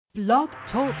Blog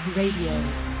Talk Radio.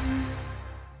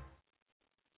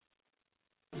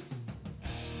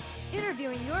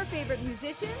 Interviewing your favorite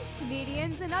musicians,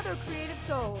 comedians, and other creative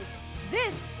souls.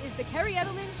 This is the Kerri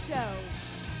Edelman Show.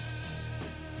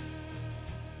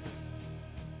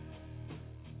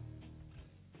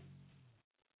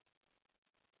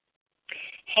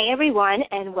 Hey everyone,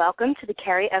 and welcome to the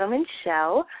Kerri Edelman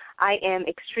Show. I am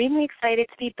extremely excited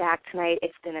to be back tonight.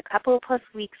 It's been a couple of plus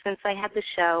weeks since I had the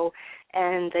show,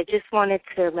 and I just wanted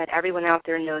to let everyone out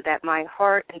there know that my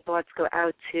heart and thoughts go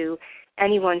out to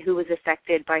anyone who was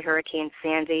affected by Hurricane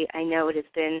Sandy. I know it has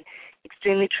been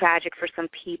extremely tragic for some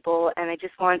people, and I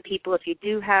just want people, if you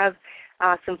do have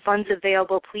some funds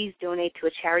available, please donate to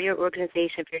a charity or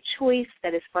organization of your choice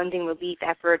that is funding relief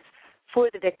efforts for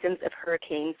the victims of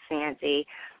Hurricane Sandy.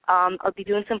 I'll be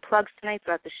doing some plugs tonight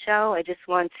throughout the show. I just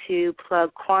want to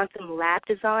plug Quantum Lab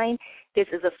Design. This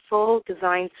is a full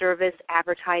design service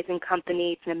advertising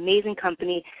company. It's an amazing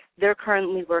company. They're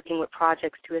currently working with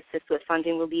projects to assist with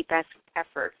funding relief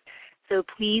efforts. So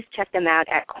please check them out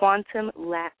at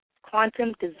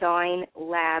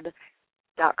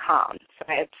quantumdesignlab.com.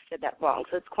 Sorry, I said that wrong.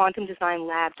 So it's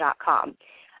quantumdesignlab.com.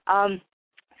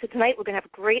 So tonight we're going to have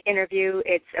a great interview.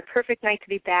 It's a perfect night to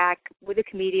be back with a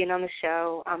comedian on the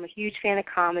show. I'm a huge fan of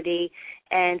comedy,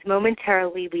 and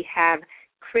momentarily we have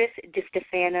Chris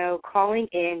Distefano calling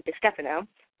in. Distefano.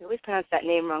 I always pronounce that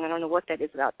name wrong. I don't know what that is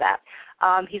about that.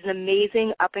 He's an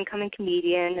amazing up-and-coming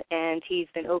comedian, and he's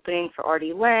been opening for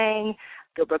Artie Lang,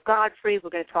 Gilbert Gottfried.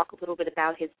 We're going to talk a little bit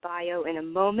about his bio in a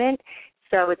moment.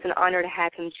 So it's an honor to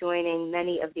have him joining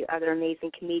many of the other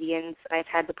amazing comedians I've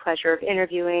had the pleasure of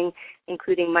interviewing,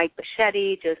 including Mike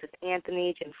Bichetti, Joseph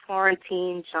Anthony, Jim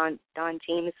Florentine, Don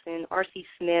Jameson, R.C.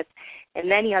 Smith, and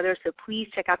many others. So please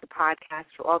check out the podcast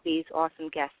for all these awesome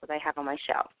guests that I have on my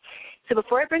show. So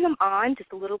before I bring him on,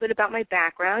 just a little bit about my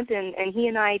background, and he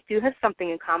and I do have something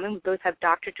in common. We both have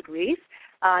doctorate degrees.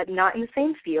 Not in the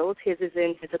same field. His is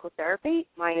in physical therapy.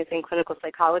 Mine is in clinical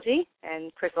psychology,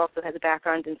 and Chris also has a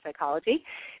background in psychology.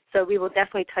 So we will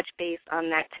definitely touch base on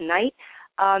that tonight.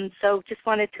 So just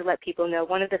wanted to let people know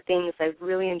one of the things I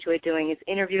really enjoy doing is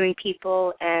interviewing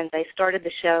people, and I started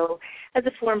the show as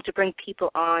a forum to bring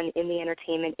people on in the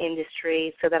entertainment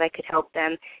industry so that I could help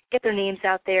them get their names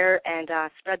out there and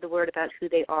spread the word about who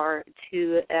they are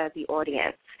to the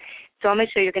audience. So I'm going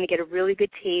to show you're going to get a really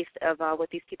good taste of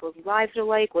what these people's lives are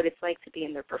like, what it's like to be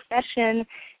in their profession,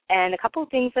 and a couple of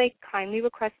things I kindly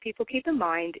request people keep in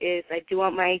mind is I do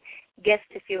want my guests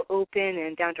to feel open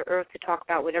and down to earth to talk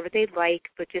about whatever they'd like,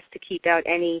 but just to keep out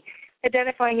any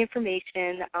identifying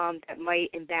information that might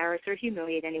embarrass or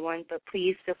humiliate anyone. But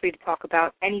please feel free to talk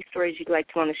about any stories you'd like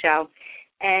to on the show.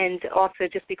 And also,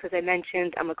 just because I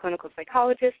mentioned I'm a clinical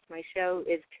psychologist, my show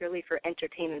is purely for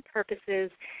entertainment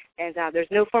purposes, and there's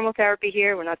no formal therapy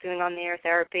here. We're not doing on-the-air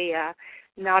therapy.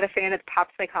 Not a fan of pop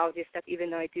psychology stuff,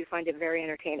 even though I do find it very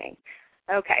entertaining.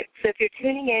 Okay, so if you're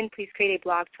tuning in, please create a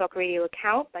Blog Talk Radio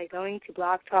account by going to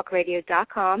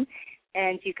blogtalkradio.com,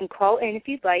 and you can call in if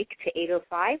you'd like to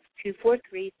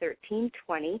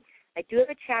 805-243-1320. I do have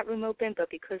a chat room open, but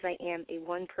because I am a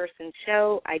one-person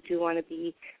show, I do want to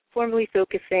be formally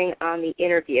focusing on the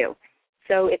interview.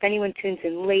 So if anyone tunes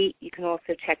in late, you can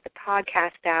also check the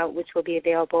podcast out, which will be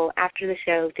available after the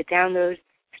show to download,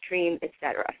 stream,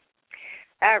 etc.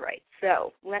 All right,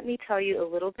 so let me tell you a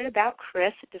little bit about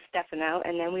Chris Distefano,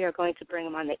 and then we are going to bring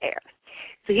him on the air.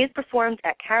 So he has performed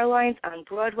at Caroline's on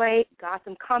Broadway,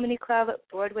 Gotham Comedy Club,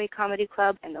 Broadway Comedy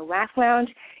Club, and the Laugh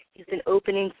Lounge. He's been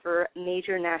opening for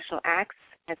major national acts,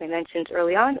 as I mentioned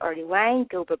early on, Artie Lang,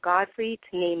 Gilbert Gottfried,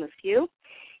 to name a few.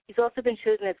 He's also been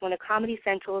chosen as one of Comedy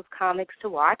Central's comics to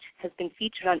watch, has been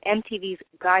featured on MTV's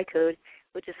Guy Code,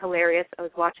 which is hilarious. I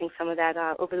was watching some of that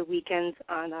over the weekend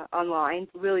online.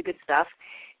 Really good stuff.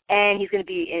 And he's going to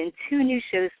be in 2 new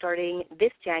shows starting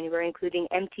this January, including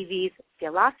MTV's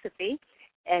Philosophy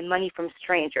and Money from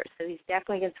Strangers. So he's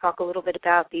definitely going to talk a little bit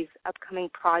about these upcoming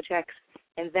projects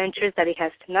and ventures that he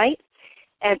has tonight.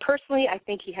 And personally, I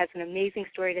think he has an amazing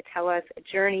story to tell us, a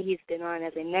journey he's been on.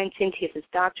 As I mentioned, he has his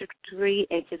doctorate degree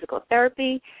in physical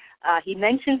therapy. He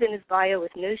mentions in his bio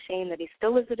with no shame that he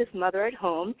still lives with his mother at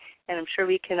home, and I'm sure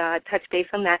we can touch base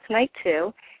on that tonight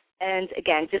too. And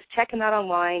again, just check him out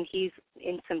online. He's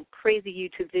in some crazy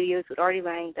YouTube videos with Artie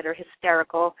Lang that are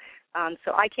hysterical.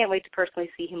 So I can't wait to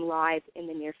personally see him live in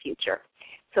the near future.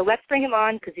 So let's bring him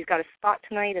on because he's got a spot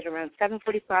tonight at around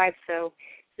 7:45. So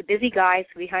he's a busy guy,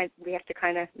 so we have to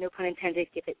kind of, no pun intended,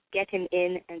 get him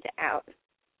in and out.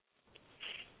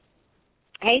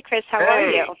 Hey, Chris, how are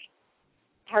you?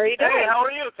 How are you doing? Hey, how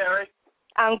are you, Kerri?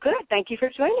 I'm good. Thank you for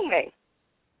joining me.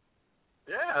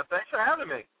 Yeah, thanks for having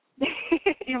me.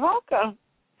 You're welcome.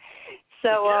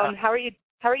 So, how are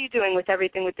you doing with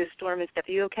everything with this storm and stuff?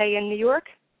 Are you okay in New York?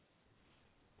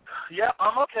 Yeah,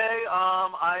 I'm okay.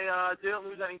 I didn't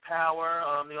lose any power.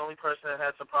 The only person that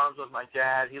had some problems was my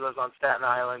dad. He lives on Staten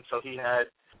Island, so he had,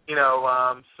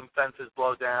 some fences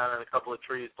blow down and a couple of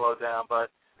trees blow down, but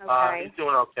he's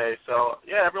doing okay. So,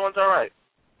 yeah, everyone's all right.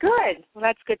 Good. Well,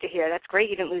 that's good to hear. That's great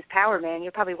you didn't lose power, man.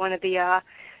 You're probably one of the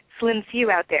slim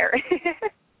few out there.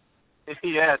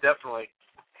 Yeah, definitely.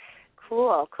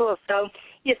 Cool. So,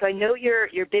 yes, I know you're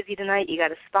busy tonight. You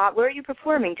got a spot. Where are you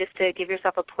performing? Just to give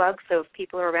yourself a plug so if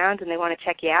people are around and they want to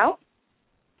check you out.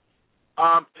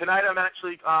 Tonight I'm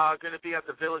actually going to be at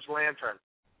the Village Lantern.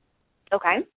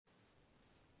 Okay.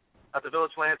 At the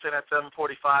Village Lantern at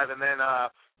 7:45, and then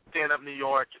Stand Up New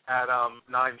York at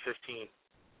 9:15.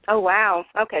 Oh wow.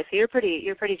 Okay, so you're pretty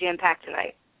jam-packed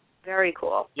tonight. Very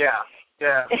cool. Yeah.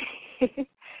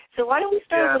 So why don't we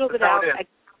start a little bit out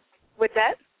with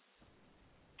that?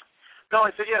 No,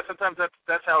 I said, yeah, sometimes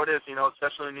that's how it is,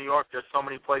 especially in New York. There's so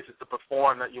many places to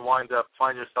perform that you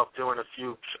find yourself doing a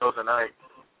few shows a night.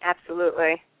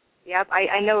 Absolutely. Yep,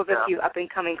 I know of a few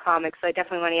up-and-coming comics, so I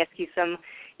definitely want to ask you some,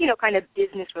 kind of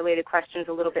business-related questions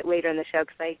a little bit later in the show,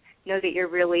 because I know that you're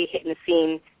really hitting the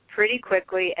scene pretty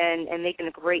quickly and making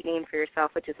a great name for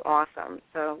yourself, which is awesome.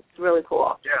 So it's really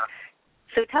cool. Yeah.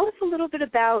 So tell us a little bit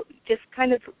about just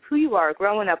kind of who you are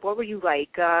growing up. What were you like?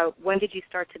 When did you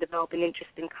start to develop an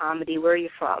interest in comedy? Where are you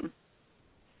from?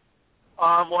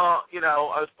 Well,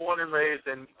 I was born and raised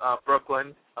in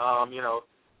Brooklyn,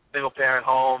 single-parent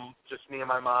home, just me and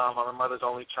my mom. I'm my mother's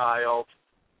only child.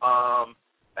 And,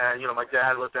 my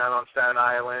dad lived down on Staten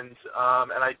Island.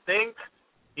 And I think,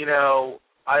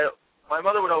 my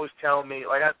mother would always tell me,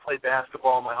 like, I'd played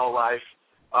basketball my whole life.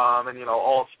 And,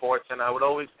 all sports, and I would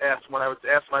always ask, when I would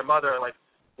ask my mother, like,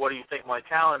 what do you think my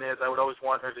talent is, I would always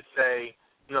want her to say,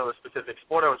 the specific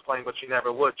sport I was playing, but she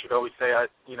never would. She'd always say,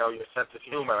 your sense of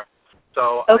humor.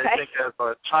 So I think as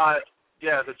a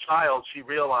child, she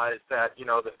realized that,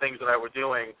 the things that I were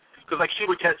doing, because, like,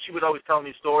 she would always tell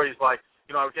me stories like,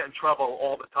 I would get in trouble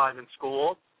all the time in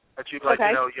school, and she'd be like,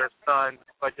 your son,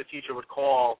 like, the teacher would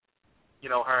call,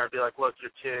 her and be like, look,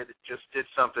 your kid just did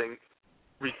something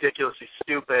ridiculously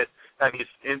stupid, and he's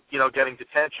getting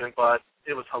detention, but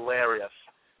it was hilarious.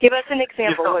 Give us an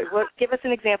example. Give us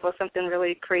an example of something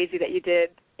really crazy that you did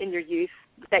in your youth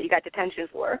that you got detention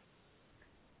for.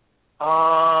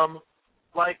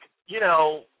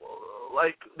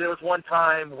 Like there was one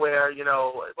time where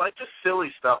like just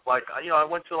silly stuff. Like I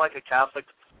went to like a Catholic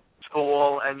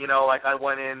school, and like I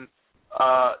went in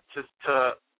to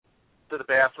the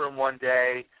bathroom one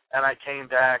day. And I came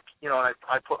back, and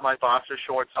I put my boxer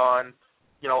shorts on,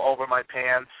 over my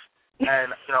pants,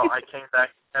 and I came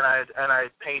back and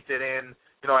I painted in,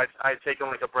 I'd taken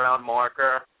like a brown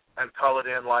marker and colored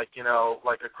in like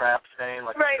like a crap stain,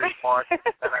 like a street mark,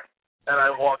 and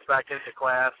I walked back into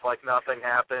class like nothing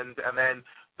happened, and then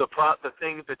the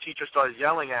teacher started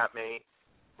yelling at me,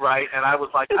 right? And I was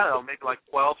like, I don't know, maybe like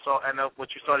 12. So and when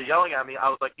she started yelling at me,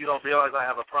 I was like, you don't realize I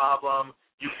have a problem?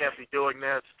 You can't be doing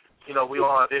this. We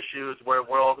all have issues. We're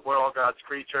all God's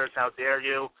creatures. How dare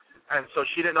you? And so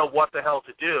she didn't know what the hell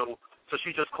to do. So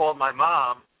she just called my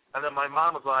mom, and then my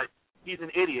mom was like, he's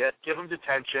an idiot. Give him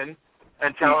detention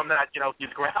and tell him that,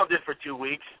 he's grounded for 2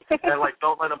 weeks, and, like,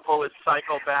 don't let him pull his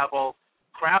psychobabble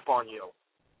crap on you.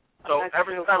 So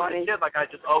ever since I was a kid, like, I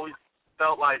just always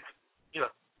felt like,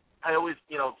 I always,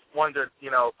 wondered,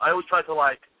 I always tried to,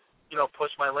 like,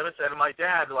 push my limits. And my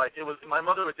dad, like, it was, my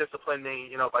mother would discipline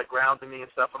me, by grounding me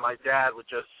and stuff, and my dad would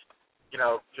just,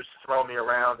 just throw me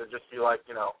around and just be like,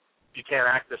 you can't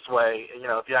act this way.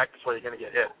 If you act this way, you're going to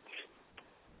get hit.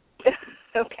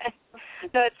 Okay.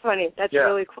 No, it's funny. That's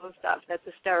really cool stuff. That's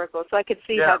hysterical. So I could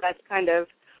see how that's kind of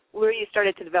where you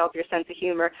started to develop your sense of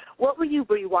humor. What were you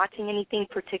watching anything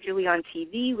particularly on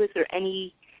TV? Was there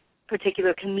any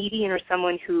particular comedian or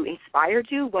someone who inspired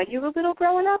you when you were little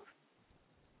growing up?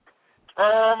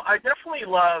 I definitely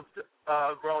loved,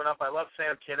 growing up, I loved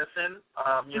Sam Kinison.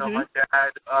 My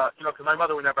dad, because my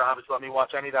mother would never obviously let me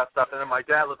watch any of that stuff. And then my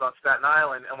dad lived on Staten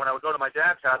Island, and when I would go to my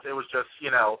dad's house, it was just,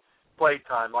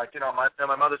 playtime. Like, at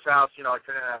my mother's house, I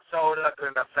couldn't have soda, I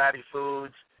couldn't have fatty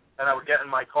foods. And I would get in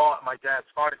my dad's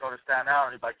car to go to Staten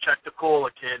Island. He'd be like, check the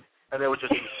cooler, kid. And there would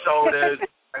just be sodas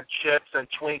and chips and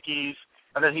Twinkies.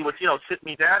 And then he would, sit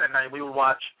me down at night, and we would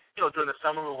watch, during the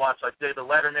summer, we would watch, like, David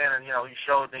Letterman, and, he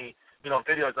showed me,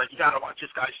 videos like, you got to watch this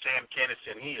guy, Sam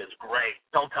Kinison. He is great.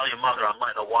 Don't tell your mother I'm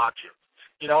letting her watch him.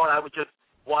 And I would just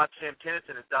watch Sam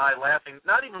Kinison and die laughing,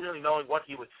 not even really knowing what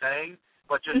he was saying,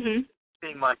 but just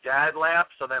seeing my dad laugh.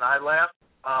 So then I laughed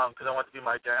because I wanted to be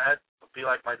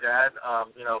like my dad,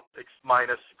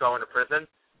 minus going to prison.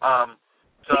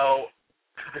 So,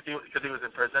 because he was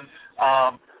in prison.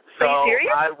 So Are you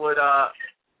serious? I would,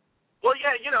 well,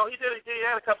 yeah, he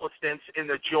had a couple of stints in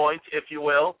the joint, if you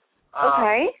will.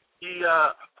 Okay.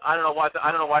 I don't know why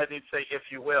I need to say if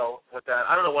you will with that.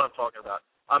 I don't know what I'm talking about.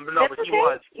 But no, That's but he okay.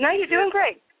 was. No, you're doing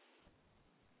great.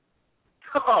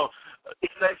 Oh,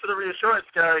 thanks for the reassurance,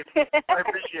 Kerri. I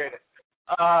appreciate it.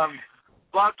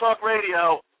 Blog Talk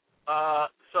Radio.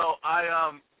 So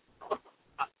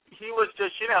he was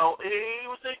just, he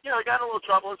was, he got in a little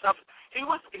trouble and stuff. He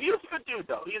was a good dude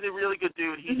though. He's a really good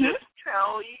dude. He just,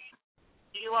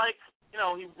 he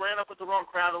ran up with the wrong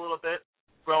crowd a little bit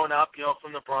growing up,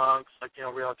 from the Bronx,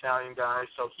 real Italian guy.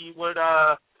 So he would,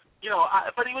 but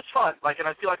he was fun. And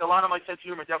I feel like a lot of my sense of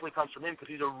humor definitely comes from him because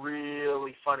he's a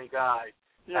really funny guy.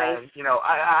 Nice. And,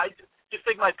 I just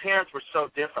think my parents were so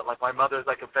different. My mother's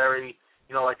a very,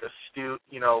 astute,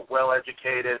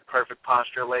 well-educated, perfect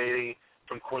posture lady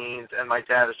from Queens, and my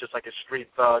dad is just a street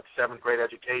thug, 7th grade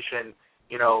education,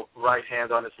 right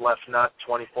hand on his left nut,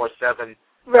 24/7.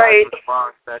 Right. From the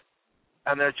Bronx.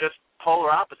 And they're just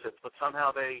polar opposites, but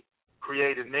somehow they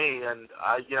created me, and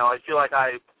I feel like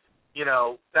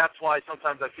that's why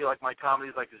sometimes I feel like my comedy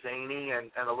is zany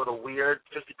and a little weird,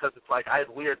 just because it's I had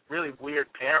really weird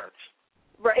parents.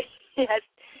 Right. Yes,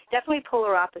 definitely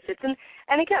polar opposites.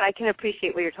 And again, I can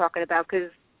appreciate what you're talking about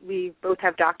because we both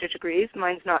have doctorate degrees.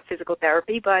 Mine's not physical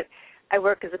therapy, but I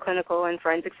work as a clinical and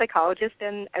forensic psychologist,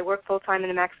 and I work full-time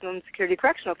in a maximum security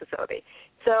correctional facility.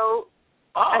 So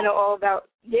I know all about,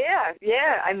 yeah.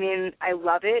 I mean, I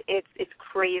love it. It's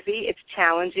crazy. It's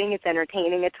challenging. It's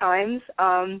entertaining at times.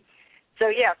 So,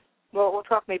 yeah, we'll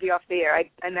talk maybe off the air.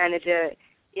 I manage a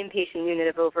inpatient unit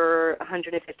of over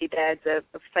 150 beds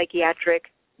of psychiatric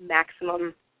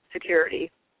maximum security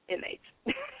inmates.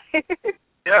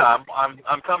 Yeah,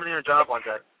 I'm coming to your job one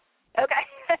day. Okay.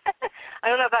 I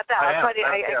don't know about that.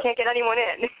 I can't get anyone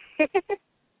in.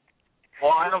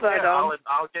 Well, I don't care.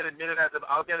 I'll get admitted as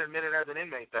an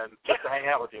inmate then, just to hang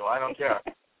out with you. I don't care.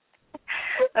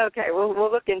 Okay,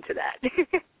 we'll look into that.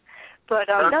 But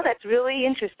no, that's really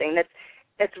interesting.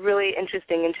 That's really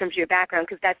interesting in terms of your background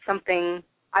because that's something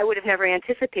I would have never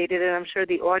anticipated, and I'm sure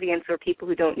the audience or people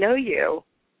who don't know you,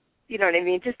 you know what I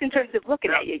mean, just in terms of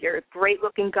looking at you. You're a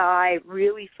great-looking guy,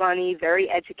 really funny, very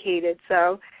educated.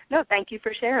 So, no, thank you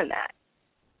for sharing that.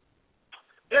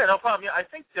 Yeah, no problem. Yeah, I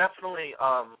think definitely,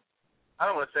 I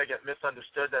don't want to say I get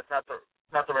misunderstood. That's not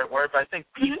the right word, but I think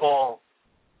people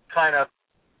kind of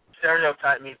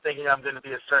stereotype me thinking I'm going to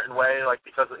be a certain way,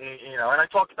 because, and I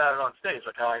talked about it on stage,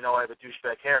 how I know I have a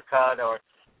douchebag haircut or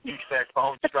douchebag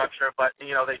bone structure, but,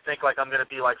 they think I'm going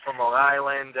to be from Long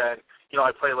Island and,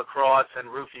 I play lacrosse and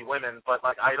roofie women, but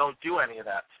I don't do any of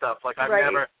that stuff. I've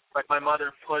never, my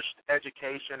mother pushed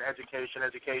education,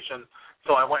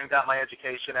 so I went and got my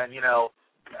education, and,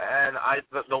 and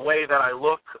the way that I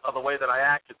look or the way that I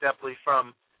act is definitely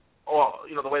from,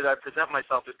 the way that I present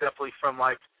myself is definitely from,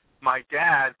 my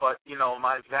dad, but,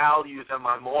 my values and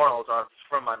my morals are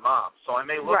from my mom. So I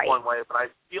may look one way, but I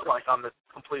feel like I'm the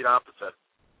complete opposite.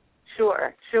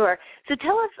 Sure. So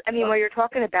tell us, while you're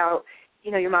talking about,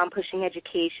 your mom pushing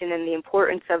education and the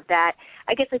importance of that,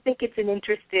 I guess I think it's an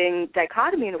interesting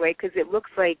dichotomy in a way because it looks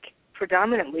like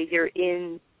predominantly you're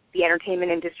in the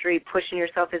entertainment industry, pushing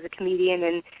yourself as a comedian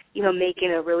and,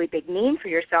 making a really big name for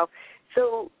yourself.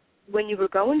 So when you were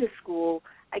going to school,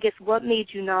 I guess what made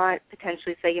you not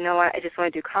potentially say, you know what, I just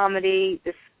want to do comedy,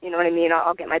 this, you know what I mean,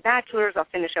 I'll get my bachelor's, I'll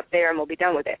finish up there, and we'll be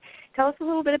done with it. Tell us a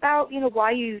little bit about,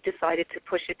 why you decided to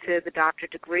push it to the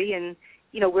doctorate degree and,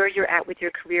 where you're at with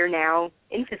your career now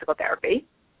in physical therapy.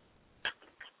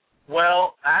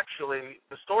 Well, actually,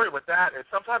 the story with that is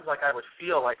sometimes, I would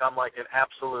feel like I'm, an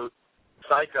absolute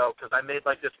psycho because I made,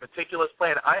 this meticulous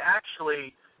plan. I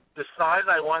actually decided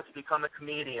I wanted to become a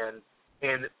comedian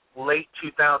in late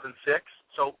 2006.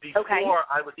 So before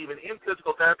I was even in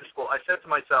physical therapy school, I said to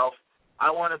myself,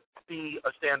 I want to be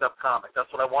a stand-up comic.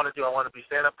 That's what I want to do. I want to be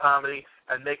stand-up comedy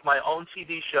and make my own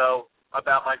TV show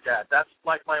about my dad. That's,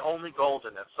 my only goals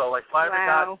in this. So, if I ever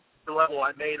got to the level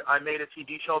I made a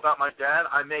TV show about my dad,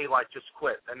 I may, just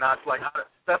quit. And that's,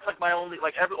 that's, my only,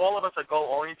 all of us are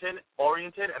goal-oriented,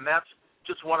 and that's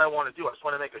just what I want to do. I just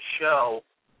want to make a show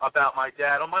about my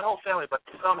dad or my whole family, but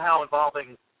somehow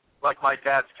involving my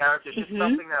dad's character. It's just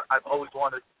something that I've always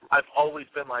wanted. I've always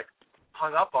been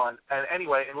hung up on. And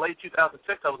anyway, in late 2006,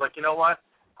 I was like, you know what?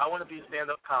 I want to be a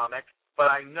stand-up comic,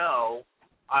 but I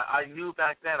knew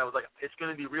back then, I was like, it's going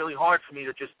to be really hard for me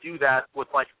to just do that with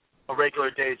a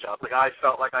regular day job. I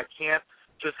felt like I can't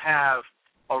just have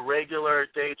a regular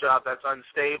day job that's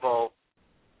unstable.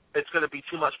 It's going to be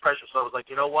too much pressure. So I was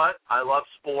like, you know what? I love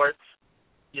sports.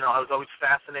 I was always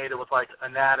fascinated with, like,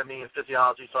 anatomy and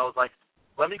physiology, so I was like,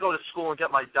 let me go to school and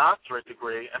get my doctorate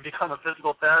degree and become a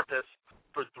physical therapist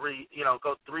for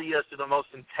go 3 years to the most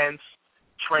intense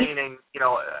training,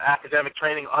 academic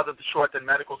training other than short than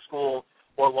medical school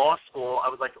or law school. I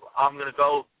was like, I'm going to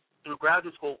go through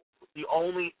graduate school with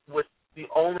the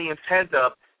only intent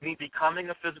of me becoming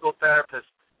a physical therapist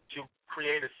to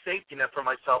create a safety net for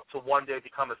myself to one day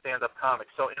become a stand-up comic.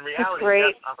 So in reality,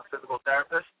 yes, I'm a physical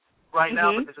therapist right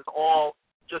now, but this is all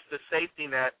just a safety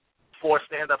net for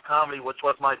stand-up comedy, which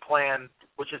was my plan,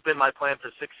 which has been my plan for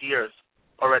 6 years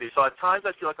already. So at times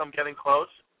I feel like I'm getting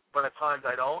close, but at times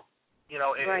I don't.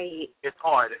 It's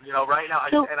hard. Right now,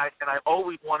 I've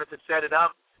always wanted to set it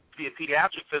up to be a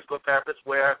pediatric physical therapist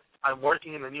where I'm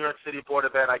working in the New York City Board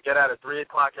of Ed. I get out at 3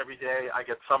 o'clock every day. I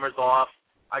get summers off.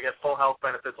 I get full health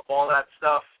benefits. All that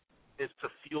stuff is to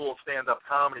fuel stand-up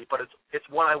comedy, but it's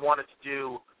what I wanted to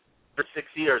do for 6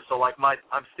 years. So like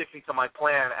I'm sticking to my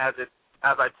plan as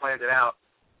I planned it out.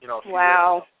 A few years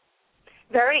ago.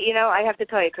 Very, I have to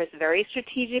tell you, Chris, very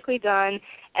strategically done,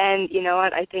 and you know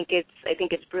what? I think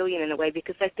it's brilliant in a way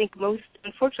because I think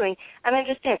unfortunately, and I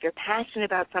understand if you're passionate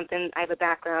about something. I have a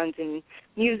background in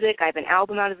music. I have an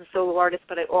album out as a solo artist,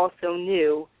 but I also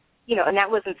knew, and that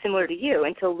wasn't similar to you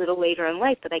until a little later in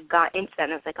life that I got into that,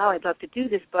 and I was like, oh, I'd love to do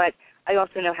this, but I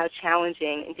also know how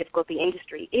challenging and difficult the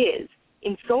industry is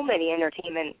in so many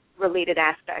entertainment-related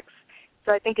aspects.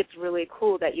 So I think it's really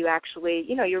cool that you actually,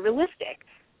 you're realistic,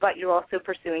 but you're also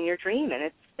pursuing your dream,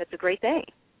 and that's a great thing.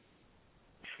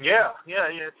 Yeah,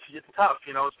 it's tough,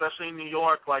 especially in New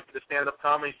York. Like the stand-up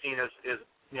comedy scene is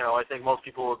I think most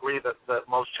people will agree that the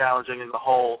most challenging in the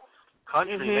whole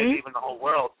country, maybe even the whole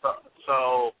world.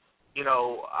 So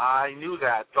I knew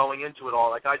that going into it all.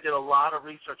 Like I did a lot of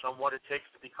research on what it takes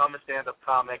to become a stand-up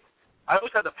comic. I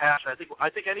always had the passion. I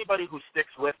think anybody who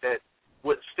sticks with it,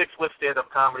 sticks with stand-up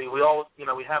comedy, we all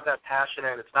we have that passion,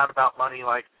 and it's not about money.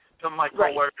 Like some of my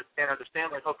coworkers can't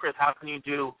understand, like, oh, Chris, how can you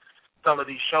do some of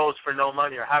these shows for no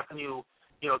money, or how can you,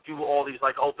 do all these,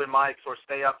 like, open mics or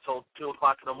stay up till 2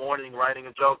 o'clock in the morning writing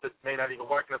a joke that may not even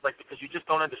work? And it's like, because you just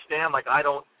don't understand. Like,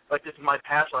 this is my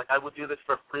passion. Like, I would do this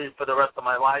for free for the rest of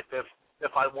my life if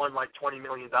I won, like, $20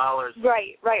 million tomorrow.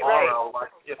 Right.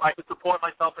 Like, if I could support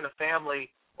myself and a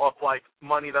family off, like,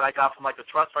 money that I got from, like, a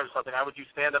trust fund or something, I would do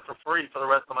stand-up for free for the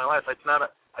rest of my life. It's not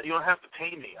you don't have to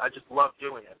pay me. I just love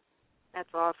doing it. That's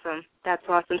awesome.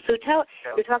 So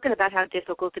you're talking about how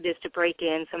difficult it is to break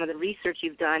in, some of the research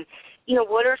you've done.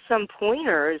 What are some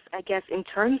pointers, I guess, in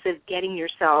terms of getting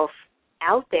yourself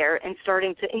out there and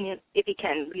starting to, if you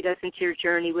can, lead us into your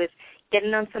journey with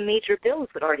getting on some major bills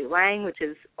with Artie Lang, which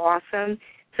is awesome.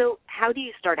 So how do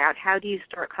you start out? How do you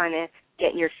start kind of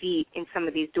getting your feet in some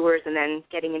of these doors and then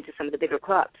getting into some of the bigger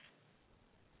clubs?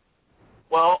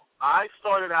 Well, I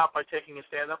started out by taking a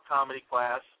stand-up comedy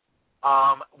class,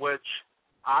 which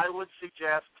I would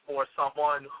suggest for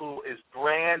someone who is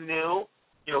brand new,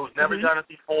 who's never done it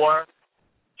before,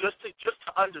 just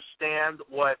to understand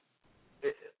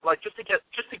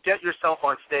just to get yourself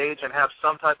on stage and have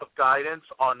some type of guidance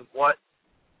on what,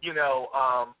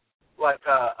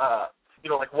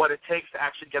 what it takes to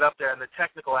actually get up there and the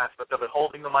technical aspect of it,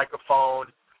 holding the microphone,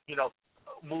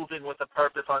 moving with a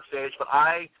purpose on stage. But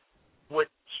I would,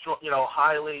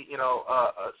 highly,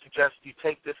 suggest you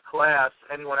take this class.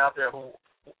 Anyone out there who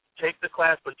take the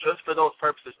class, but just for those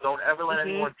purposes. Don't ever let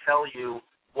anyone tell you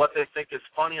what they think is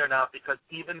funny or not, because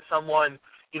even someone,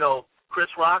 Chris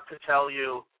Rock could tell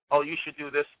you, oh, you should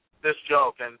do this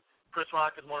joke, and Chris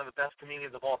Rock is one of the best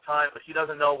comedians of all time, but he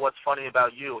doesn't know what's funny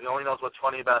about you. He only knows what's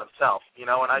funny about himself, and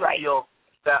I feel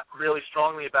that really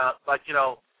strongly about,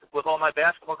 with all my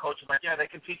basketball coaches, they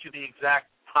can teach you the exact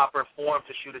proper form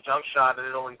to shoot a jump shot, and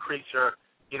it'll increase your,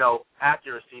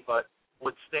 accuracy. But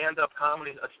with stand-up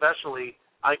comedy especially,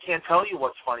 I can't tell you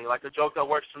what's funny. Like, a joke that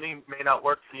works for me may not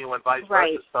work for you and vice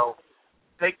versa. So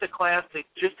take the class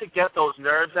just to get those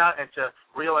nerves out and to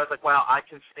realize, like, wow, I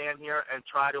can stand here and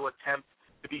try to attempt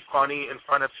to be funny in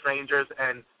front of strangers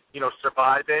and,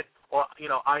 survive it. Or,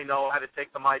 I know how to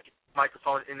take the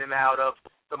microphone in and out of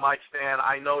the mic stand.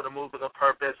 I know to move with a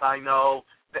purpose. I know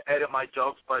to edit my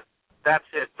jokes, but that's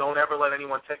it. Don't ever let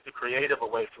anyone take the creative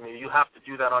away from you. You have to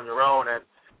do that on your own. And,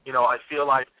 I feel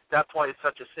like that's why it's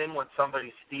such a sin when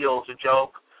somebody steals a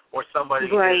joke or somebody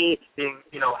is being,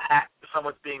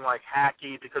 someone's being, like,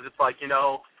 hacky, because it's like,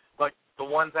 like the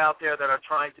ones out there that are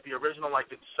trying to be original, like,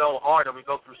 it's so hard, and we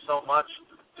go through so much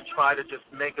to try to just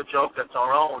make a joke that's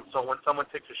our own. So when someone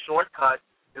takes a shortcut,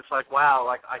 it's like, wow,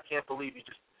 like, I can't believe you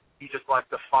just like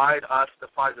defied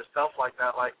yourself like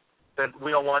that. Like, then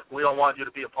we don't want you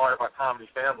to be a part of our comedy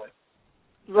family.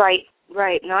 Right.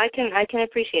 Right. No, I can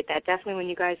appreciate that. Definitely when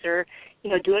you guys are,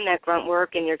 doing that grunt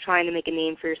work and you're trying to make a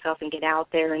name for yourself and get out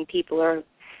there, and people are,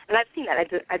 and I've seen that.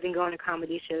 I've been going to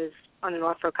comedy shows on and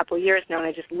off for a couple of years now, and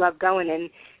I just love going. And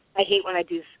I hate when I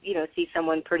do, see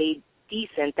someone pretty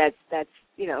decent that's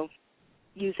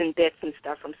using bits and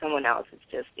stuff from someone else. It's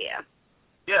just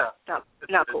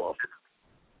not cool.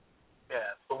 Yeah,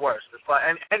 it's the worst. It's like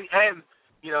and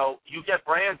you get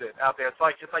branded out there. It's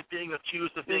like being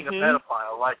accused of being a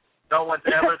pedophile. Like, no one's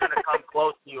ever going to come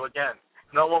close to you again.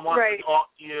 No one wants to talk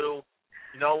to you.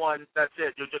 No one. That's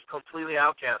it. You're just completely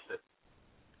outcasted.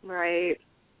 Right.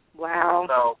 Wow.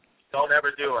 So don't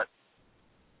ever do it.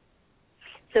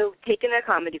 So taking a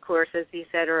comedy course, as you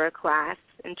said, or a class,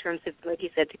 in terms of, like you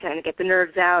said, to kind of get the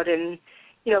nerves out and,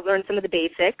 learn some of the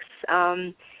basics.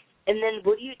 And then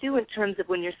what do you do in terms of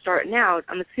when you're starting out?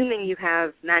 I'm assuming you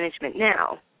have management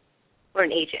now, or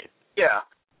an agent. Yeah.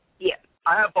 Yeah.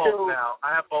 I have both now.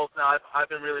 I've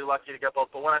been really lucky to get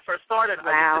both. But when I first started,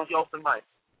 I hit the open mics.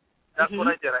 That's what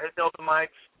I did. I hit the open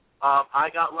mics. I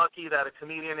got lucky that a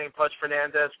comedian named Pudge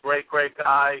Fernandez, great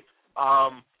guy.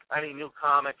 Any new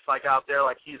comics out there,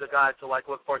 he's a guy to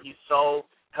look for. He's so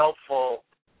helpful,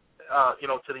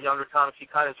 to the younger comics. He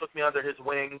kind of took me under his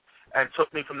wing and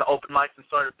took me from the open mics and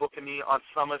started booking me on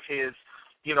some of his,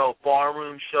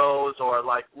 barroom shows or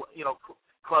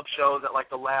club shows at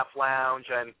the Laugh Lounge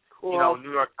and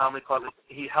New York Comedy Club.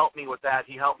 He helped me with that.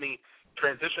 He helped me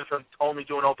transition from only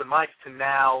doing open mics to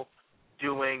now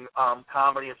doing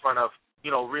comedy in front of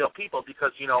real people,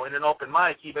 because in an open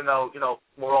mic, even though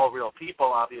we're all real people,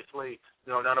 obviously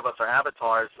none of us are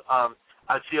avatars.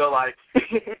 I feel like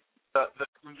the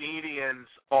comedians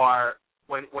are,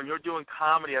 when you're doing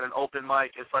comedy at an open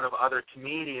mic in front of other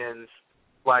comedians,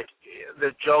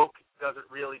 the joke doesn't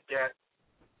really get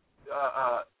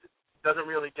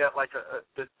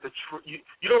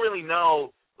you don't really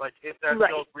know if that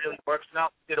joke really works. Now,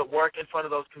 did it work in front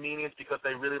of those comedians because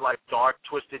they really like dark,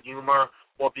 twisted humor,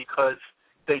 or because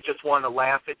they just want to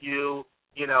laugh at you,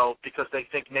 because they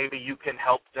think maybe you can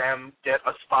help them get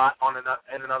a spot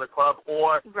in another club,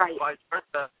 or vice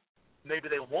versa. Maybe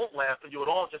they won't laugh at you at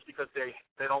all just because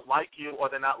they don't like you, or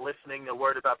they're not listening, they're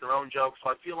worried about their own jokes. So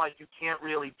I feel like you can't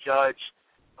really judge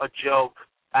a joke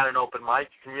at an open mic.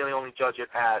 You can really only judge it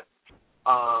at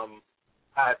a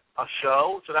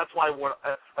show. So that's why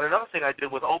and another thing I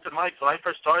did with open mics, when I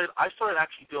first started, I started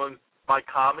actually doing my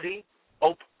comedy.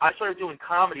 I started doing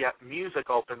comedy at music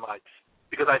open mics,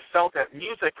 because I felt that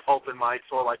music open mics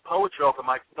or poetry open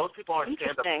mics, those people aren't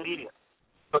stand-up comedians.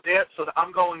 So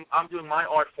I'm doing my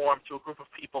art form to a group of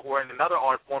people who are in another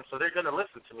art form, so they're going to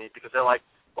listen to me because they're like,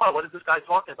 wow, what is this guy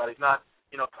talking about? He's not,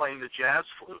 playing the jazz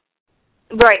flute.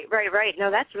 Right.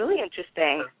 No, that's really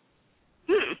interesting.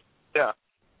 Yeah.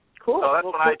 Cool. So that's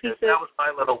what I did. That was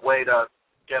my little way to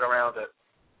get around it.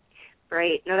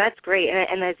 Right. No, that's great.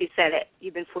 And as you said,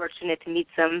 you've been fortunate to meet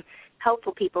some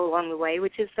helpful people along the way,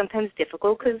 which is sometimes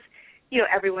difficult because,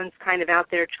 everyone's kind of out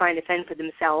there trying to fend for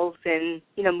themselves and,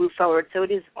 move forward. So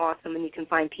it is awesome when you can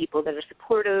find people that are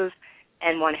supportive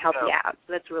and want to help you out.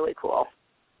 So that's really cool.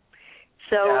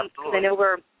 So I know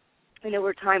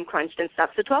we're time crunched and stuff.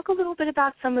 So talk a little bit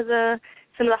about some of the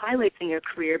highlights in your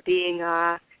career, being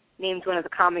named one of the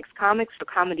comics for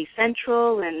Comedy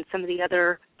Central and some of the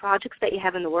other projects that you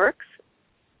have in the works.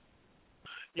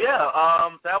 Yeah,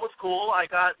 that was cool. I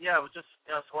was just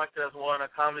selected as one of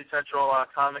Comedy Central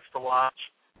comics to watch,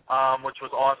 which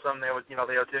was awesome. They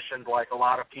auditioned a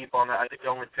lot of people, and I think they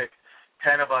only picked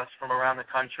 10 of us from around the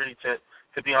country to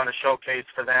be on the showcase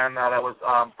for them. That was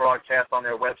broadcast on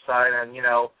their website, and you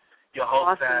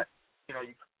hope that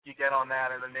you get on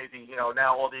that, and then maybe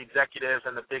now all the executives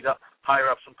and the big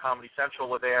higher ups from Comedy Central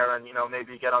were there, and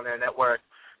maybe you get on their network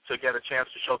to get a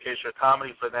chance to showcase your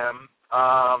comedy for them.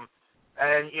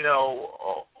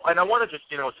 And I want to just,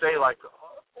 say,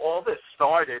 all this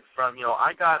started from,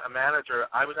 I got a manager.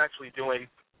 I was actually doing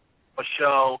a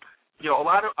show. A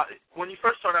lot of, when you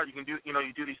first start out, you can do,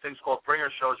 you do these things called bringer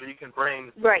shows where you can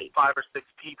bring 5 or 6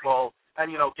 people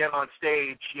and, get on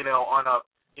stage, on a,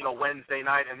 Wednesday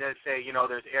night and then say,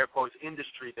 there's air quotes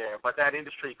industry there. But that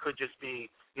industry could just be,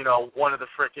 one of the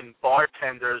frickin'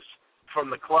 bartenders from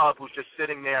the club who's just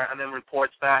sitting there and then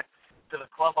reports back to the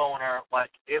club owner,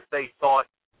 if they thought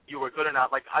you were good or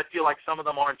not. I feel like some of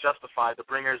them aren't justified. The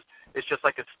bringers, it's just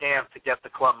like a scam to get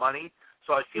the club money.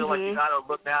 So I feel like you got to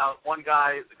look now. One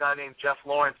guy, the guy named Jeff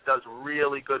Lawrence, does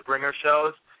really good bringer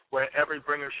shows where every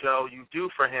bringer show you do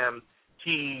for him,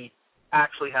 he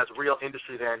actually has real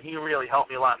industry there, and he really helped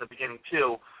me a lot in the beginning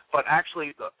too. But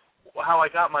actually, how I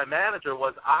got my manager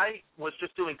was I was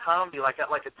just doing comedy at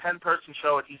a 10-person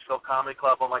show at Eastville Comedy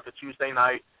Club on a Tuesday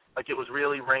night. Like it was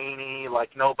really rainy.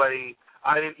 Like nobody.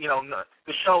 I didn't.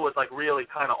 The show was like really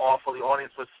kind of awful. The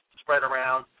audience was spread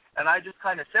around, and I just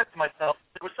kind of said to myself,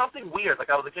 there was something weird. Like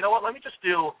I was like, you know what? Let me just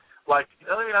do. Let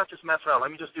me not just mess around.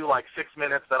 Let me just do like 6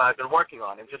 minutes that I've been working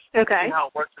on and just see how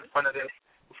it works in front of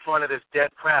this dead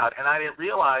crowd. And I didn't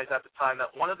realize at the time that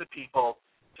one of the people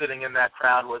sitting in that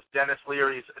crowd was Dennis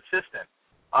Leary's assistant.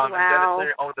 Wow. And Dennis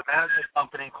Leary owned a management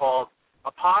company called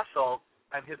Apostle,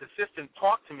 and his assistant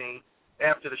talked to me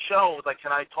after the show and was like,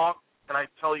 can I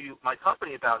tell you my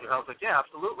company about you? And I was like, yeah,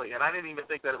 absolutely. And I didn't even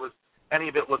think that any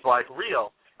of it was like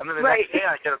real. And then the next day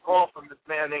I get a call from this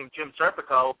man named Jim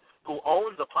Serpico, who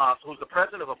owns Apostle, who's the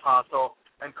president of Apostle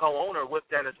and co-owner with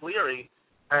Dennis Leary.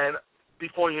 And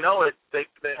before you know it, they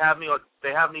have me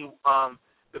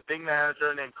the big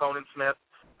manager named Conan Smith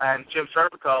and Jim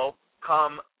Serpico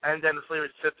come, and Dennis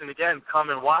Leary's assistant again, come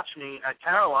and watch me at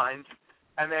Caroline's,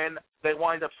 and then they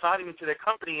wind up signing me to their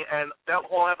company, and that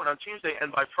all happened on Tuesday, and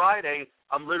by Friday,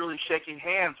 I'm literally shaking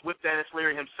hands with Dennis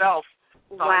Leary himself,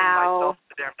 signing myself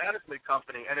to their management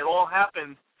company, and it all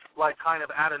happened like kind of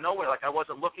out of nowhere. Like I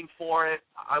wasn't looking for it.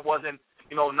 I wasn't,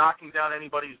 knocking down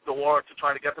anybody's door to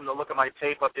try to get them to look at my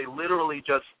tape, but they literally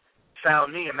just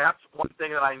found me, and that's one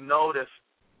thing that I noticed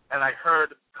and I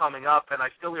heard coming up, and I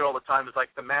still hear all the time, is like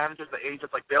the managers, the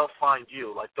agents, like they'll find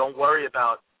you. Like don't worry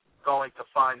about going to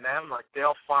find them. Like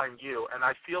they'll find you, and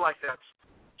I feel like that's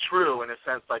true in a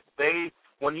sense. Like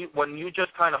when you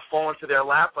just kind of fall into their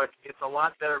lap, like it's a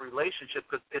lot better relationship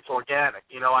because it's organic.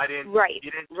 You didn't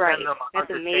send them a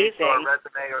tape or a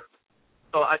resume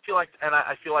so I feel like, and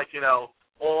I feel like,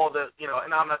 all the,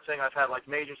 and I'm not saying I've had like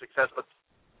major success, but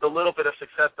the little bit of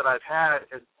success that I've had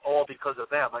is all because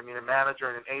of them. I mean, a manager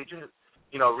and an agent,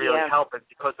 really help, and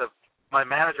because of my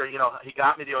manager, he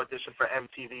got me the audition for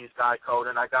MTV's Guy Code,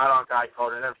 and I got on Guy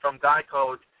Code, and then from Guy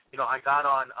Code, I got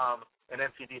on an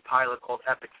MTV pilot called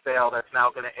Epic Fail that's now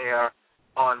going to air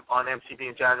on MTV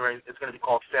in January. It's going to be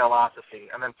called Failosophy.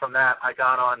 And then from that, I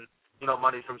got on,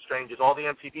 Money from Strangers. All the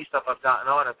MTV stuff I've gotten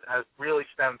on has really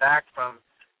stemmed back from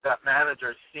that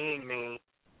manager seeing me,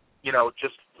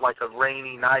 just like a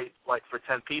rainy night, like for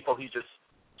 10 people. He just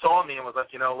saw me and was like,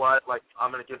 you know what, like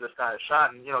I'm going to give this guy a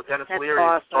shot. And, Dennis Leary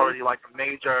is already like a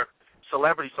major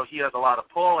celebrity, so he has a lot of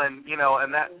pull, and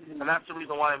that's the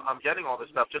reason why I'm getting all this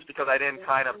stuff, just because I didn't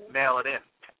kind of mail it in.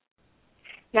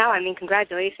 No, I mean,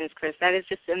 congratulations, Chris. That is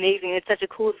just amazing. It's such a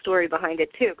cool story behind it,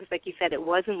 too, because like you said, it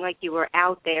wasn't like you were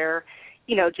out there,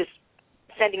 just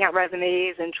sending out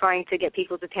resumes and trying to get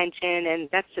people's attention, and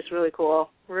that's just really cool.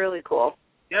 Really cool.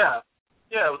 Yeah,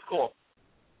 it was cool.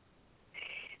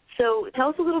 So tell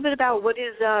us a little bit about what's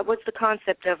the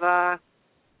concept of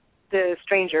the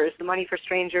Strangers, the Money for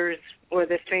Strangers, or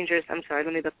the Strangers,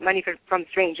 Money from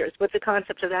Strangers. What's the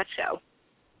concept of that show?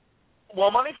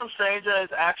 Well, Money from Strangers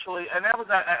actually, and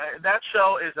that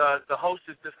show is the host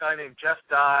is this guy named Jeff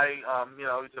Dye.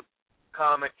 He's a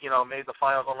comic. Made the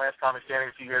finals on Last Comic Standing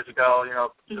a few years ago.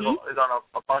 Is on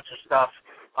a bunch of stuff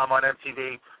on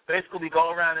MTV. Basically, we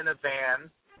go around in a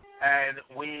van and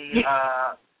we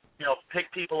pick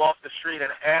people off the street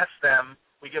and ask them.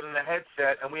 We give them a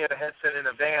headset, and we have a headset in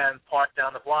a van parked down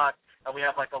the block, and we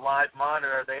have like a live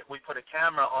monitor. We put a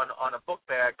camera on a book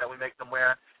bag that we make them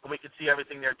wear, and we can see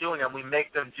everything they're doing, and we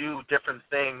make them do different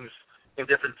things in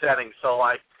different settings. So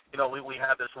like, we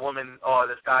have this woman or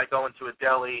this guy go into a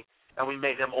deli, and we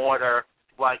made him order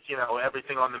like,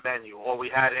 everything on the menu, or we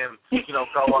had him,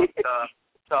 go up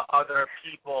to other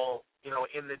people,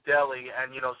 in the deli and,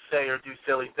 say or do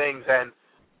silly things, and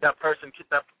that person,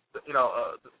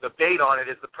 the bait on it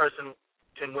is the person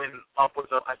can win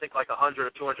upwards of, I think, like $100 or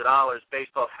 $200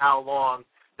 based off how long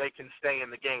they can stay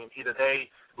in the game. Either they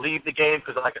leave the game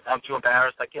because like I'm too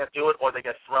embarrassed, I can't do it, or they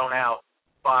get thrown out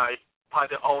by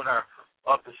the owner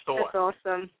of the store. That's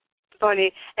awesome. Funny.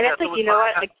 And that's like,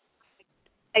 what?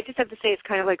 I just have to say it's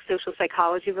kind of like social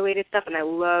psychology related stuff, and I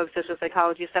love social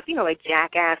psychology stuff. Like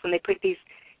Jackass, when they put these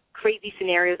crazy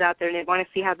scenarios out there and they want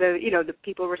to see how the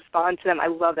people respond to them. I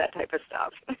love that type of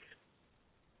stuff.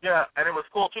 Yeah, and it was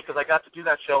cool too because I got to do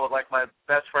that show with like my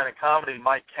best friend in comedy,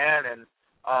 Mike Cannon,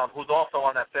 who's also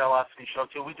on that Failosophy show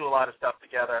too. We do a lot of stuff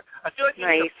together. I feel like you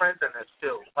need a friend in this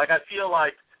too. Like I feel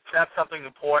like that's something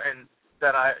important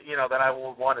that I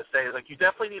will want to say. Like you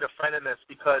definitely need a friend in this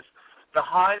because the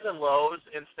highs and lows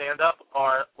in stand-up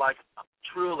are like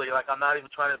truly, like I'm not even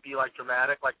trying to be like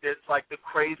dramatic. Like it's like the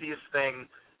craziest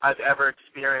thing I've ever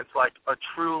experienced, like a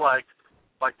true like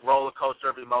roller coaster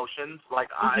of emotions.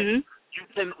 Like you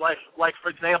can like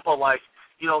for example, like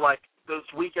this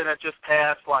weekend that just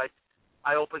passed, like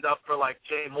I opened up for like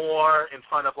Jay Moore in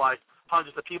front of like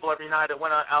hundreds of people every night. I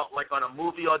went out like on a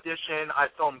movie audition. I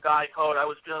filmed Guy Code. I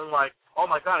was feeling like oh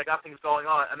my God, I got things going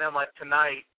on. And then like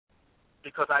tonight,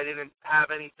 because I didn't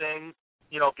have anything,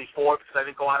 before, because I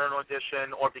didn't go out on an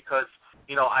audition, or because,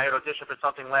 I had auditioned for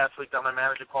something last week that my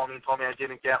manager called me and told me I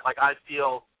didn't get, like, I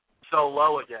feel so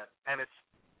low again. And it's,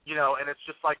 and it's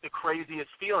just like the craziest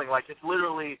feeling. Like, it's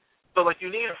literally, so like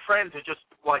you need a friend to just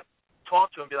like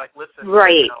talk to and be like, listen,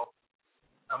 right.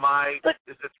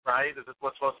 Is this right? Is this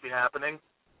what's supposed to be happening?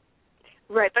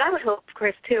 Right, but I would hope,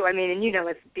 Chris, too, I mean, and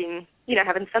as being,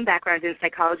 having some background in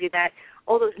psychology, that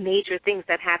all those major things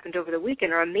that happened over the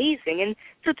weekend are amazing. And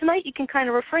so tonight you can kind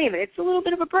of reframe it. It's a little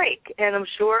bit of a break. And I'm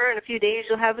sure in a few days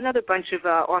you'll have another bunch of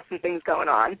awesome things going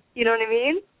on. You know what I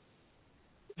mean?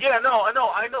 Yeah, no, I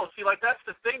know. See, like, that's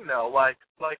the thing, though. Like,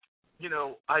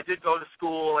 I did go to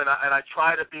school, and I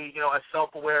try to be, as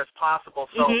self-aware as possible.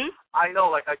 So I know,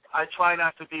 like, I try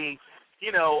not to be,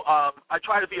 I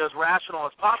try to be as rational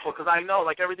as possible, because I know,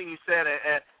 like, everything you said,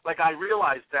 and like, I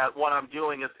realize that what I'm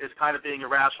doing is kind of being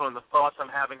irrational, and the thoughts I'm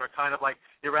having are kind of, like,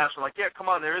 irrational. Like, yeah, come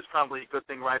on, there is probably a good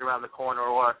thing right around the corner,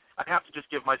 or I have to just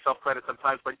give myself credit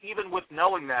sometimes. But even with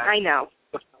knowing that, I know.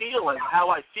 The feeling, how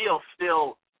I feel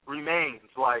still remains.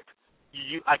 Like,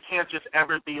 I can't just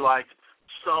ever be, like,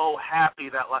 so happy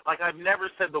that, like I've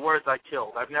never said the words I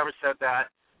killed. I've never said that.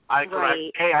 I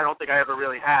don't think I ever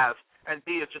really have. And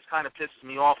B, it just kind of pisses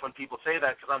me off when people say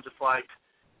that, because I'm just like,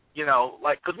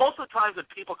 because most of the times when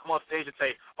people come off stage and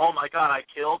say, oh, my God, I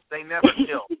killed, they never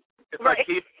kill. It's right.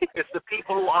 like it's the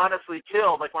people who honestly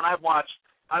killed. Like, when I've watched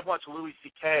Louis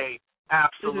C.K.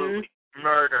 absolutely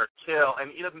murder, kill, and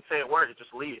he doesn't say a word. He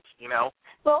just leaves,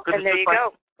 Well, and there you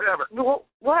go. Whatever.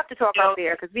 We'll have to talk out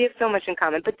there, because we have so much in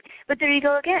common. But there you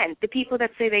go again. The people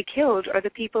that say they killed are the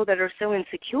people that are so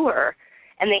insecure,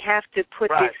 and they have to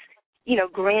put this,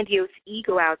 grandiose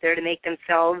ego out there to make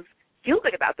themselves feel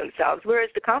good about themselves. Whereas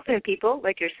the confident people,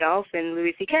 like yourself and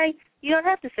Louis C.K., you don't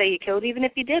have to say you killed, even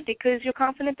if you did, because you're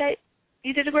confident that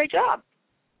you did a great job.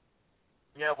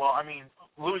 Yeah, well, I mean,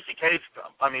 Louis C.K.'s,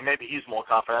 maybe he's more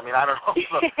confident. I mean, I don't know.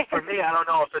 For me, I don't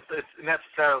know if it's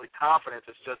necessarily confidence.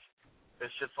 It's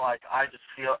just like, I just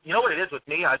feel, you know what it is with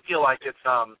me? I feel like it's,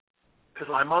 because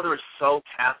my mother is so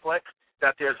Catholic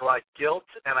that there's, like, guilt,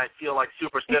 and I feel, like,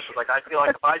 superstitious. Like, I feel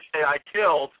like if I say I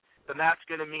killed, then that's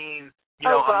going to mean,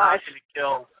 I'm not going to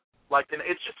kill. Like,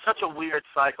 it's just such a weird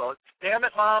cycle. Damn it,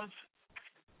 Mom.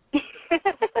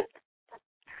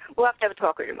 We'll have to have a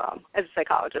talk with your mom. As a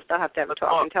psychologist, I'll have to have a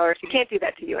talk and tell her she can't do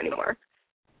that to you anymore.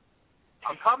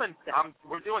 I'm coming.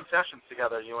 We're doing sessions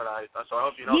together, you and I, so I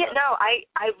hope you know that. No, I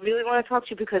really want to talk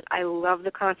to you, because I love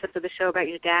the concept of the show about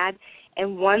your dad.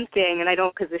 And one thing, and I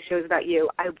don't because the show's about you,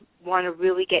 I want to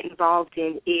really get involved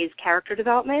in is character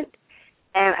development.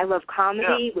 And I love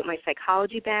comedy with my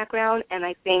psychology background. And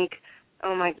I think,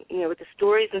 with the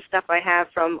stories and stuff I have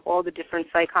from all the different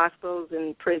psych hospitals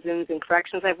and prisons and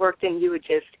corrections I've worked in, you would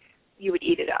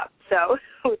eat it up. So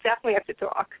we'll definitely have to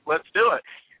talk. Let's do it.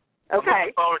 Okay. I'm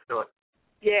looking forward to it.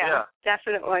 Yeah,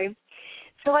 definitely.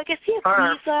 So I guess,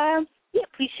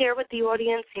 please share with the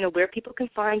audience, where people can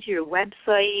find you, your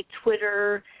website,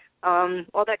 Twitter,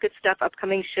 all that good stuff,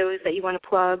 upcoming shows that you want to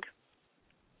plug.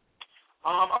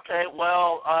 Okay,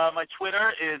 well, my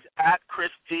Twitter is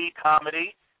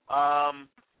 @ChrisDComedy.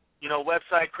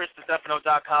 Website,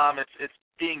 ChrisDistefano.com. It's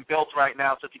being built right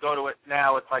now, so if you go to it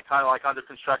now, it's like kind of like under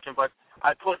construction. But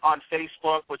I put on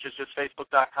Facebook, which is just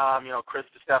Facebook.com, Chris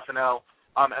Distefano.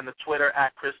 And the Twitter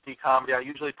 @ChrisDComedy. I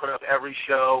usually put up every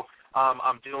show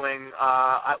I'm doing.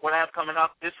 What I have coming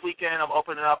up this weekend, I'm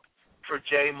opening up for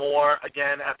Jay Moore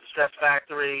again at the Stress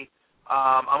Factory.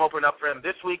 I'm opening up for him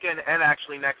this weekend and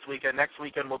actually next weekend. Next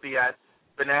weekend will be at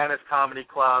Bananas Comedy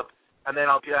Club, and then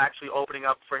I'll be actually opening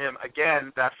up for him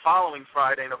again that following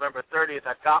Friday, November 30th,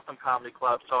 at Gotham Comedy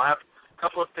Club. So I have a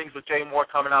couple of things with Jay Moore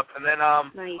coming up, and then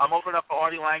nice. I'm opening up for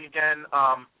Artie Lang again.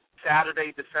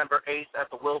 Saturday, December 8th at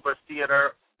the Wilbur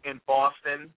Theater in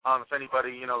Boston. If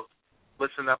anybody,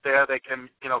 listening up there, they can,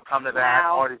 come to that.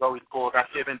 Wow. Artie's always cool about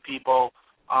giving people,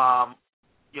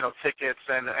 tickets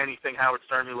and anything Howard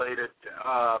Stern related.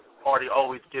 Artie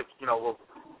always gives, will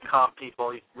comp people.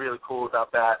 He's really cool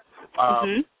about that.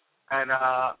 And,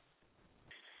 I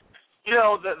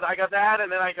got that,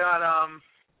 and then I got, I'm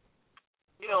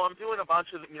doing a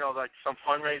bunch of, like some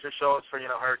fundraiser shows for,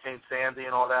 Hurricane Sandy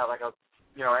and all that, like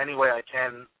any way I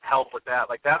can help with that.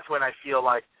 Like, that's when I feel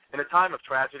like, in a time of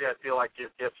tragedy, I feel like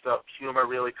if the humor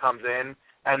really comes in.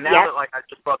 And now that, like, I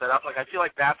just brought that up, like, I feel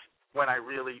like that's when I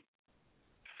really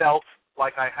felt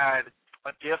like I had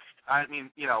a gift. I mean,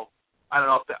 I don't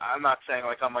know if I'm not saying,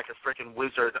 like, I'm like a freaking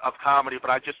wizard of comedy,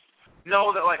 but I just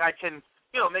know that, like, I can,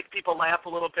 make people laugh a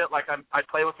little bit. Like, I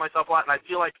play with myself a lot, and I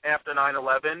feel like after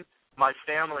 9/11, my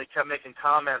family kept making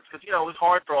comments because, it was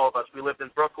hard for all of us. We lived in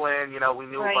Brooklyn. We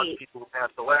knew a bunch of people who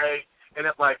passed away. And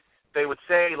it, they would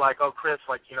say, oh, Chris,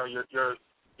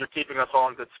 you're keeping us all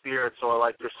in good spirits, or,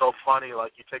 you're so funny,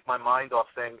 you take my mind off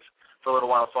things for a little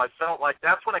while. So I felt like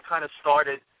that's when I kind of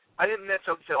started. I didn't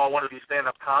necessarily say, I want to be a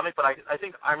stand-up comic, but I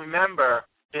think I remember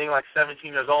being,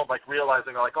 17 years old,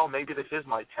 realizing, oh, maybe this is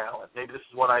my talent. Maybe this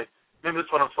is what I'm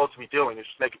supposed to be doing, is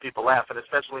just making people laugh. And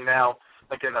especially now,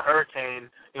 in the hurricane,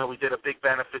 we did a big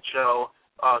benefit show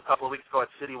a couple of weeks ago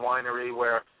at City Winery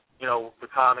where, the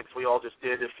comics, we all just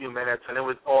did a few minutes, and it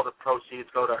was all the proceeds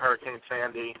go to Hurricane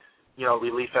Sandy,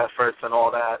 relief efforts and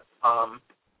all that.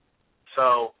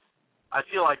 So I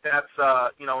feel like that's,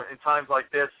 in times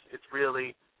like this,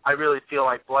 I really feel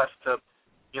blessed to,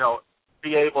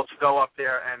 be able to go up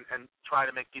there and try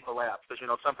to make people laugh. Because,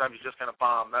 sometimes you're just going to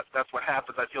bomb. That's what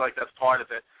happens. I feel like that's part of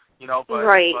it. But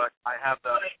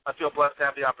I feel blessed to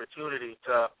have the opportunity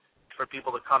for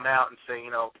people to come out and say,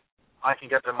 I can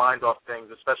get their mind off things,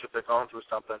 especially if they're going through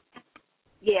something.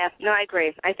 Yeah, no, I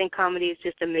agree. I think comedy is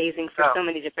just amazing for so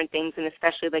many different things, and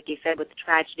especially, like you said, with the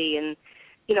tragedy and,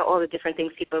 all the different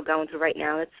things people are going through right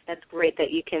now. That's great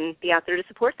that you can be out there to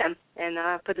support them and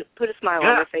put a smile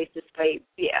on their face despite,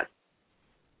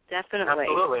 definitely.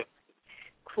 Absolutely.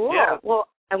 Cool. Yeah. Well,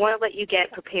 I want to let you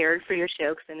get prepared for your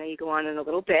show because I know you go on in a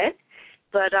little bit.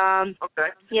 But, okay.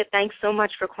 Thanks so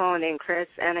much for calling in, Chris,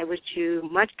 and I wish you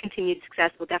much continued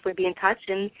success. We'll definitely be in touch,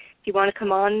 and if you want to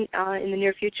come on in the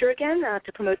near future again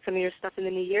to promote some of your stuff in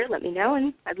the new year, let me know,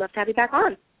 and I'd love to have you back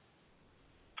on.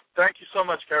 Thank you so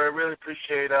much, Kerri. I really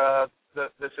appreciate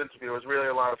this interview. It was really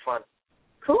a lot of fun.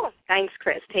 Cool. Thanks,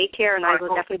 Chris. Take care, and I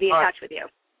will definitely be in touch with you.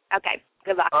 Okay.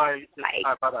 Good luck. Bye.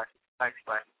 Bye. Bye-bye. Thanks.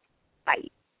 Bye. Bye.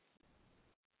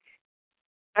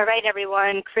 All right,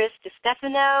 everyone. Chris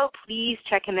Distefano, please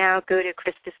check him out. Go to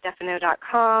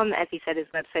chrisdistefano.com. As he said, his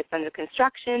website's under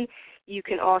construction. You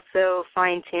can also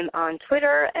find him on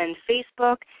Twitter and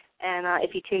Facebook. And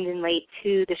if you tuned in late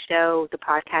to the show, the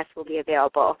podcast will be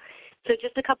available. So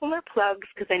just a couple more plugs,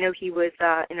 because I know he was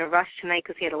in a rush tonight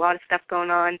because he had a lot of stuff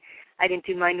going on. I didn't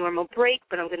do my normal break,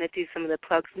 but I'm going to do some of the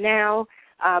plugs now.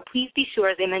 Please be sure,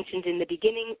 as I mentioned in the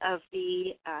beginning of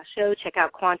the show, check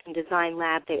out Quantum Design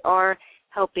Lab. They are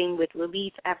helping with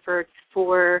relief efforts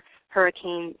for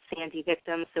Hurricane Sandy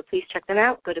victims, so please check them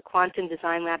out. Go to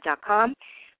quantumdesignlab.com.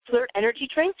 Flirt Energy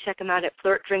Drink, check them out at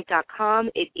flirtdrink.com.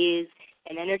 It is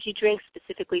an energy drink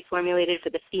specifically formulated for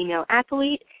the female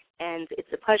athlete, and it's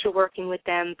a pleasure working with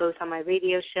them both on my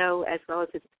radio show as well as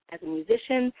a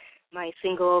musician. My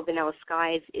single, Vanilla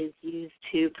Skies, is used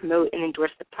to promote and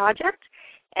endorse the project.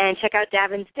 And check out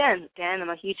Davin's Den. Dan, I'm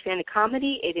a huge fan of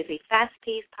comedy. It is a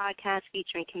fast-paced podcast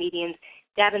featuring comedians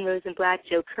Davin Rosenblatt,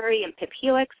 Joe Kerri, and Pip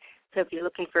Helix. So if you're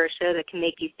looking for a show that can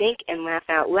make you think and laugh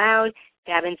out loud,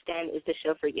 Davin's Den is the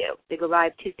show for you. They go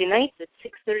live Tuesday nights at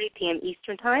 6:30 p.m.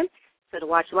 Eastern Time. So to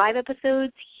watch live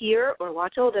episodes, hear or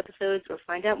watch old episodes, or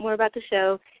find out more about the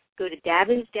show, go to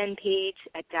Davin's Den page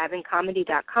at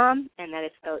davincomedy.com, and that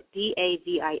is spelled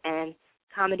D-A-V-I-N,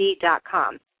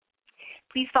 comedy.com.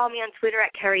 Please follow me on Twitter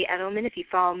at Kerri Edelman. If you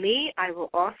follow me, I will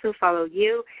also follow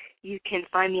you. You can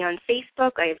find me on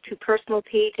Facebook. I have 2 personal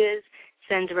pages.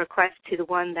 Send a request to the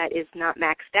one that is not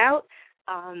maxed out.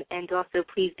 And also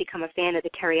please become a fan of the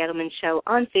Kerri Edelman Show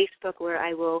on Facebook, where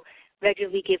I will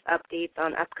regularly give updates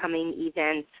on upcoming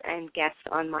events and guests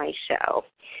on my show.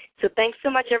 So thanks so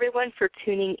much, everyone, for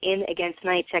tuning in again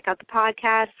tonight. Check out the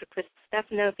podcast for Chris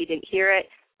Distefano if you didn't hear it.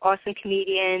 Awesome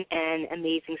comedian and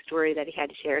amazing story that he had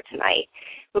to share tonight.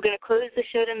 We're going to close the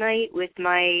show tonight with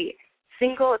my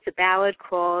single. It's a ballad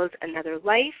called Another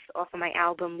Life off of my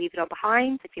album Leave It All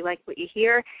Behind. If you like what you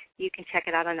hear, you can check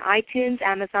it out on iTunes,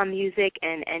 Amazon Music,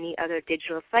 and any other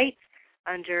digital sites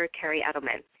under Kerri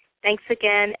Edelman. Thanks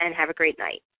again, and have a great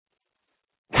night.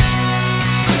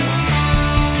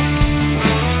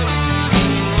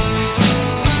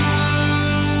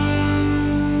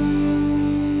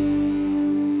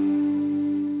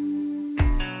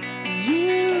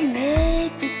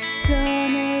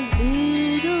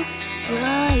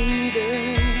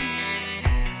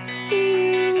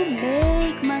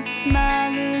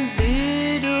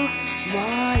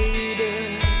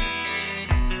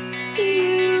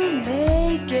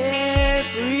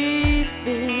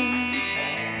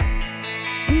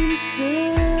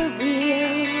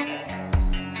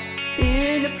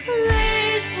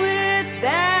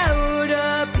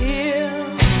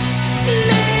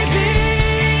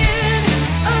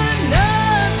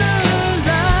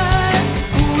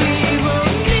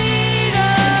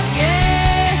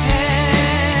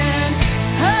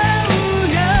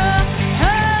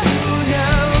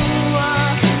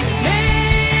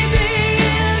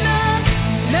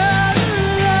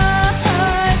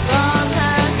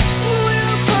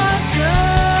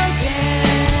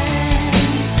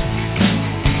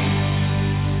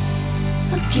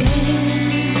 again.